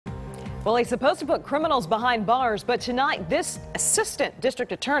Well, he's supposed to put criminals behind bars, but tonight this assistant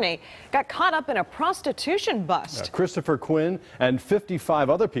district attorney got caught up in a prostitution bust. Christopher Quinn and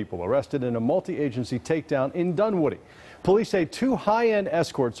 55 other people arrested in a multi-agency takedown in Dunwoody. Police say 2 high-end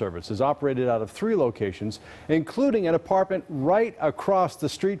escort services operated out of 3 locations, including an apartment right across the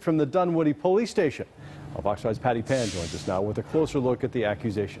street from the Dunwoody police station. Fox 5's Patty Pan joins us now with a closer look at the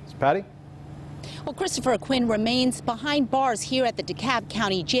accusations. Patty? Well, Christopher Quinn remains behind bars here at the DeKalb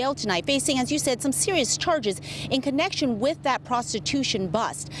County Jail tonight, facing, as you said, some serious charges in connection with that prostitution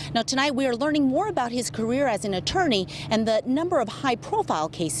bust. Now, tonight we are learning more about his career as an attorney and the number of high-profile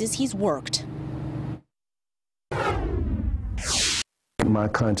cases he's worked. My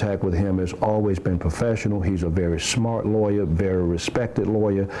contact with him has always been professional. He's a very smart lawyer, very respected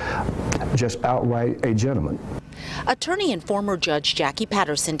lawyer, just outright a gentleman. Attorney and former Judge Jackie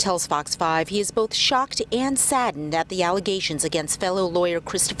Patterson tells Fox 5 he is both shocked and saddened at the allegations against fellow lawyer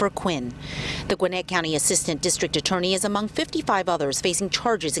Christopher Quinn. The Gwinnett County Assistant District Attorney is among 55 others facing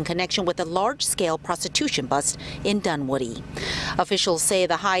charges in connection with a large-scale prostitution bust in Dunwoody. Officials say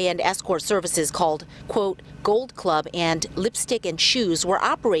the high-end escort services called, quote, Gold Club and Lipstick and Shoes were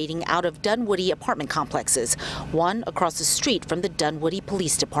operating out of Dunwoody apartment complexes, one across the street from the Dunwoody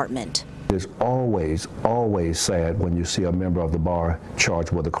Police Department. It's always, always sad when you see a member of the bar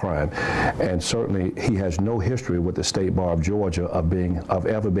charged with a crime, and certainly he has no history with the State Bar of Georgia of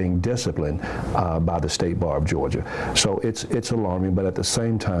ever being disciplined by the State Bar of Georgia. So it's alarming, but at the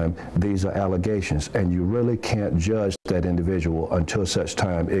same time, these are allegations, and you really can't judge that individual until such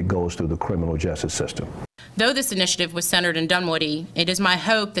time it goes through the criminal justice system. Though this initiative was centered in Dunwoody, it is my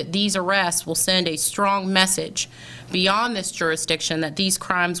hope that these arrests will send a strong message beyond this jurisdiction that these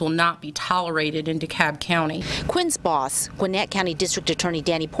crimes will not be tolerated in DeKalb County. Quinn's boss, Gwinnett County District Attorney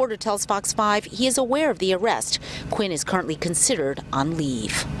Danny Porter, tells Fox 5 he is aware of the arrest. Quinn is currently considered on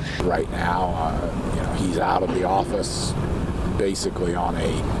leave. Right now, he's out of the office, basically on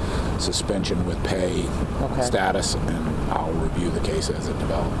a suspension with pay status, and I'll review the case as it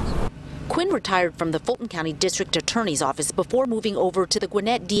develops. Quinn retired from the Fulton County District Attorney's office before moving over to the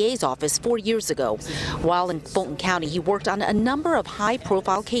Gwinnett DA's office 4 years ago. While in Fulton County, he worked on a number of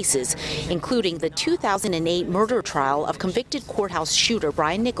high-profile cases, including the 2008 murder trial of convicted courthouse shooter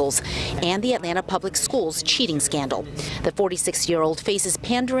Brian Nichols and the Atlanta Public Schools cheating scandal. The 46-year-old faces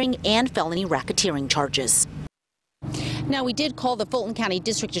pandering and felony racketeering charges. Now, we did call the Fulton County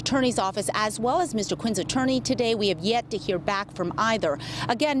District Attorney's office as well as Mr. Quinn's attorney today. We have yet to hear back from either.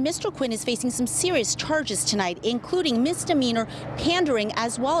 Again, Mr. Quinn is facing some serious charges tonight, including misdemeanor pandering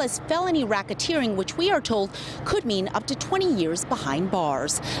as well as felony racketeering, which we are told could mean up to 20 years behind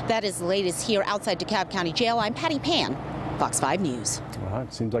bars. That is the latest here outside DeKalb County Jail. I'm Patty Pan, Fox 5 News. Well,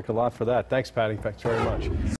 it seems like a lot for that. Thanks, Patty. Thanks very much.